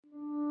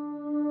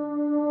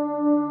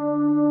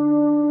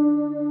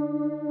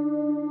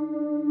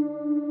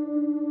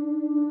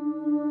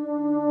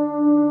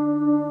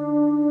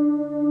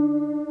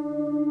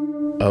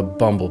a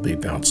bumblebee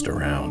bounced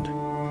around.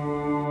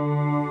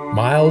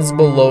 Miles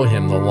below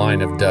him, the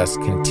line of dust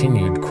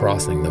continued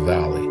crossing the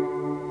valley,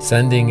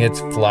 sending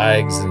its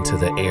flags into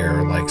the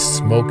air like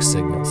smoke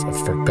signals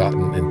of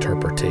forgotten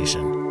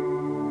interpretation.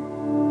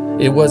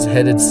 It was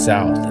headed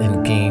south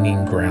and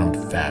gaining ground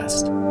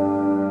fast.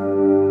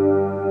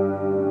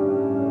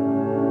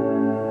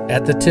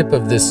 At the tip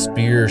of this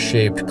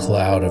spear-shaped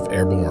cloud of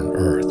airborne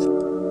earth,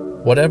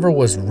 whatever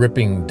was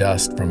ripping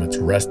dust from its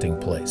resting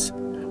place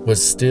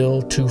was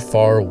still too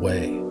far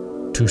away,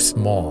 too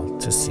small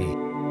to see.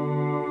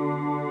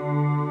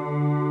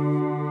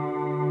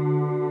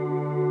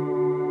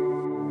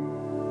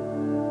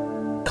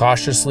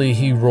 Cautiously,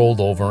 he rolled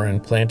over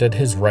and planted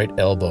his right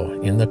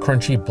elbow in the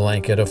crunchy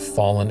blanket of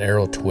fallen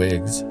arrow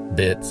twigs,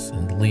 bits,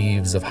 and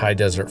leaves of high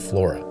desert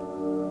flora.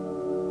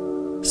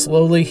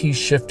 Slowly, he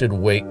shifted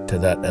weight to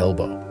that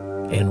elbow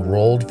and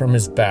rolled from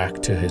his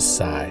back to his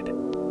side,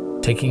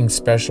 taking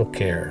special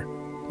care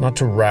not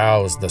to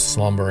rouse the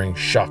slumbering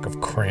shock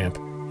of cramp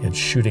and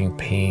shooting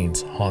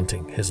pains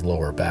haunting his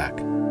lower back.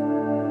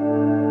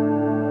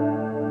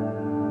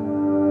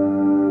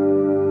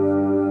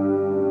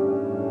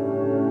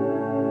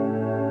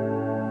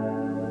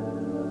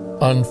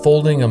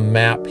 Unfolding a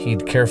map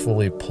he'd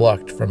carefully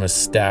plucked from a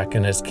stack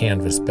in his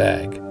canvas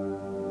bag,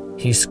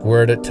 he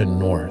squared it to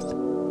north,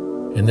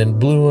 and then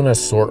blew an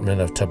assortment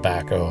of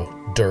tobacco,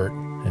 dirt,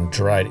 and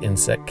dried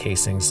insect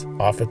casings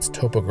off its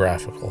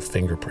topographical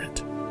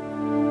fingerprint.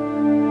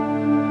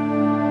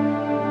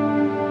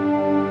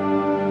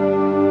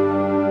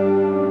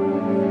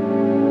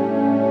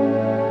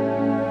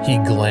 He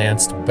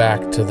glanced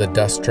back to the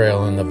dust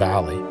trail in the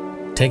valley,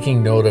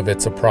 taking note of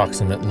its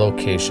approximate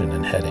location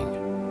and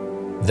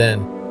heading.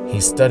 Then he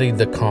studied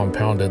the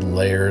compounded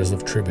layers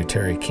of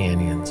tributary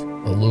canyons,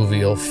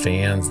 alluvial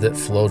fans that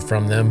flowed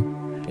from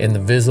them, and the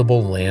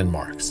visible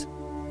landmarks,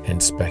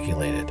 and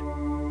speculated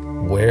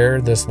where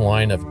this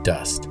line of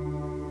dust,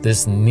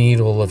 this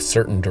needle of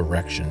certain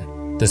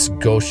direction, this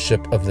ghost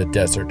ship of the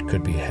desert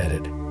could be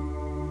headed.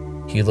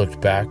 He looked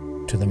back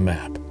to the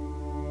map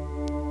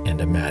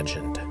and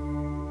imagined.